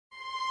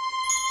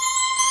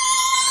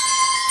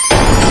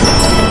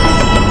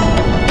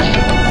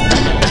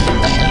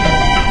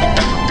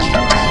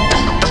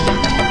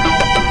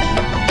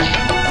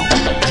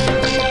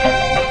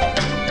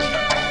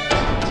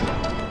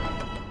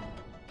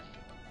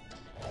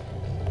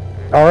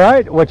All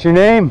right, what's your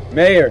name?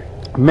 Mayor.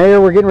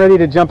 Mayor, we're getting ready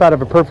to jump out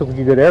of a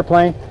perfectly good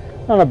airplane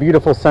on a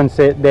beautiful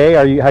sunset day.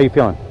 How you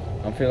feeling?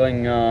 I'm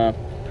feeling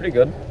pretty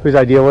good. Whose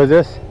idea was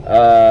this?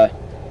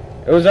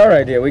 It was our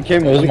idea.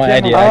 It was my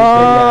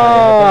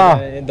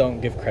idea. Don't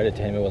give credit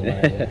to him. It was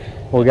my idea.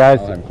 Well, guys,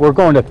 we're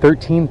going to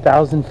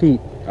 13,000 feet.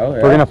 Oh,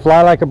 yeah. We're gonna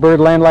fly like a bird,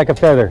 land like a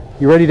feather.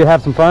 You ready to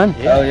have some fun?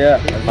 Yeah. Oh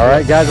yeah. All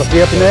right, guys, I'll see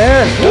you up in the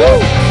air.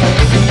 Woo!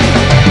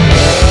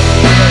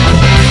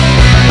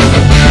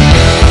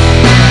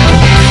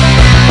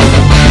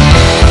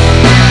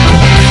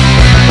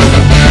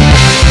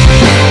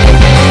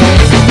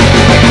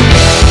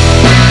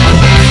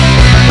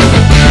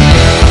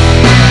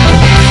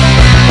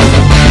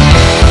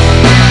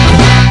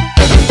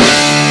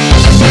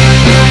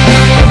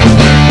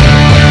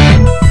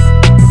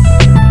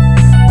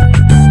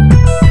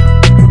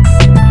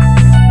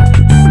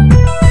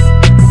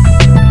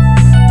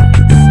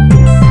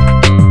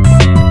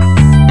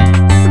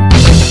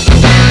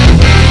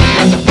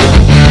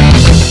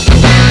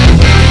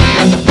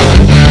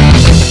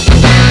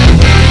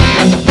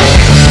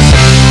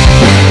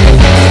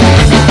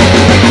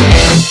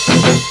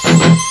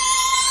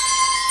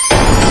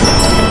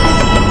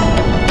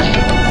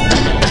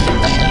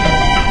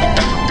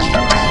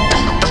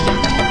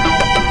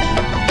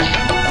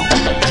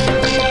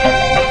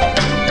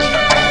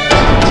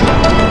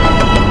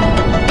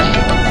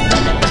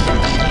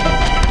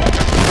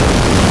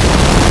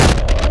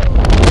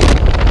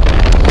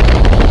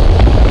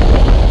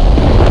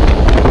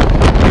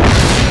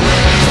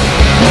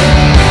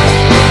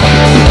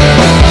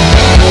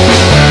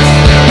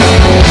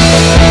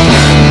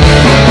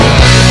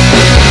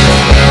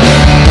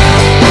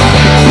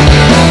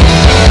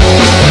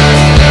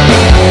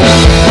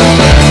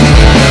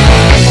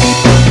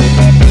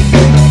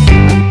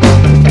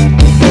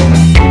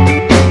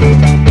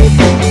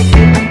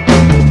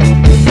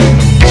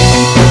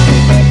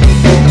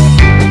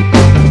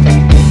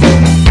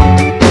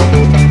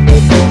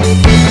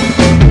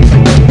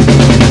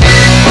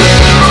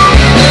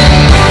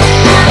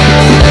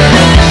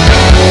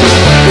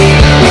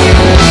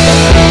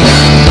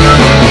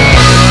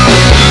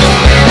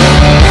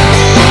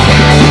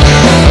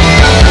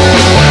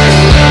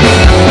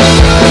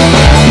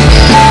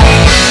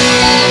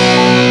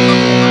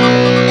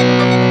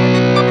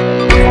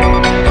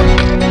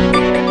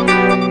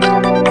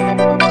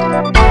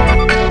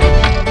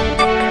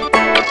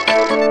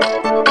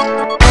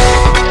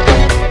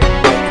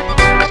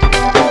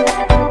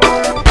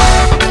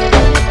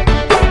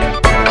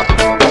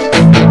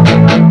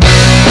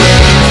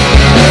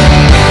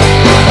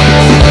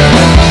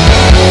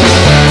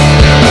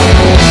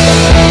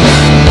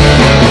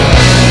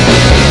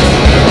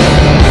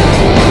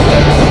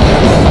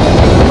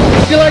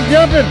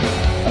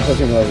 I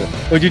fucking love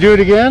it. Would you do it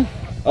again?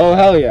 Oh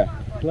hell yeah!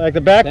 Like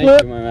the backflip?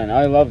 Thank you, my man.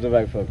 I love the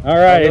backflip. All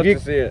right, I'd love to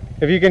see it.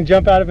 If you can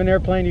jump out of an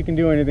airplane, you can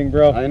do anything,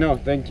 bro. I know.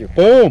 Thank you.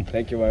 Boom.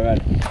 Thank you, my man.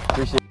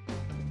 Appreciate it.